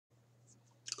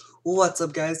What's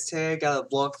up, guys? Today I got a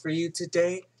vlog for you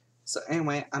today. So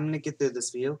anyway, I'm gonna get through this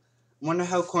video. I wonder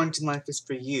how quarantine life is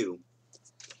for you.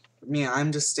 For me,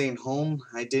 I'm just staying home.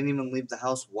 I didn't even leave the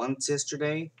house once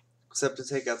yesterday, except to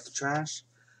take out the trash.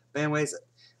 But anyways,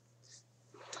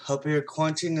 hope your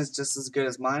quarantine is just as good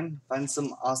as mine. Find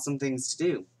some awesome things to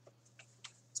do,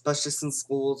 especially since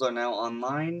schools are now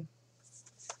online.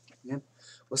 Yep,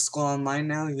 with school online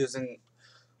now, using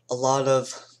a lot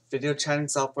of video chatting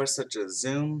software such as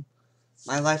Zoom,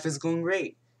 my life is going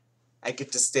great. I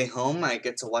get to stay home, I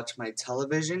get to watch my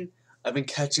television. I've been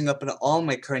catching up on all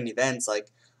my current events. Like,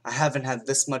 I haven't had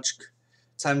this much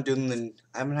time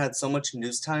I haven't had so much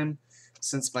news time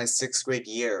since my 6th grade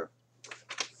year.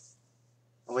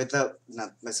 Oh, wait, not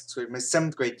my 6th grade, my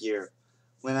 7th grade year.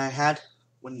 When I had,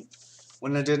 when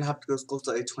I didn't have to go to school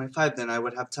till 8:25, then I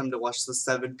would have time to watch the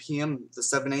 7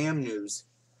 a.m. news.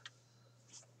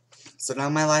 So now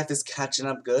my life is catching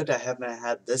up good. I haven't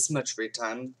had this much free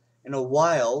time in a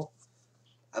while.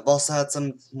 I've also had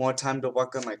some more time to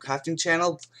work on my crafting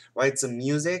channel, write some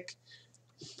music,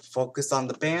 focus on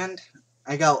the band.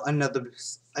 I got another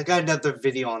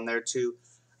video on there too.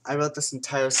 I wrote this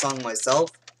entire song myself.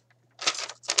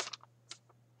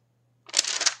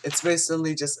 It's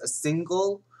basically just a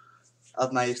single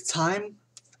of my time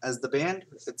as the band.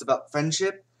 It's about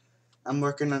friendship. I'm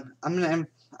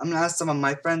gonna ask some of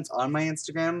my friends on my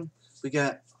Instagram.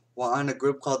 We're on a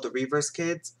group called the Reverse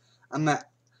Kids. I'm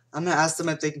gonna ask them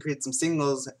if they can create some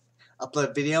singles,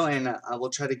 upload a video, and I will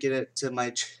try to get it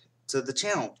to to the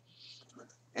channel.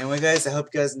 Anyway, guys, I hope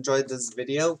you guys enjoyed this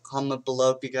video. Comment below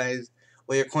if you guys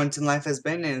what your quarantine life has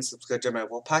been, and subscribe to my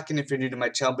Wolfpack. And if you're new to my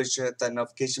channel, be sure to hit that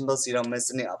notification bell so you don't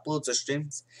miss any uploads or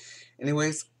streams.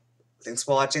 Anyways, thanks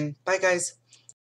for watching. Bye, guys.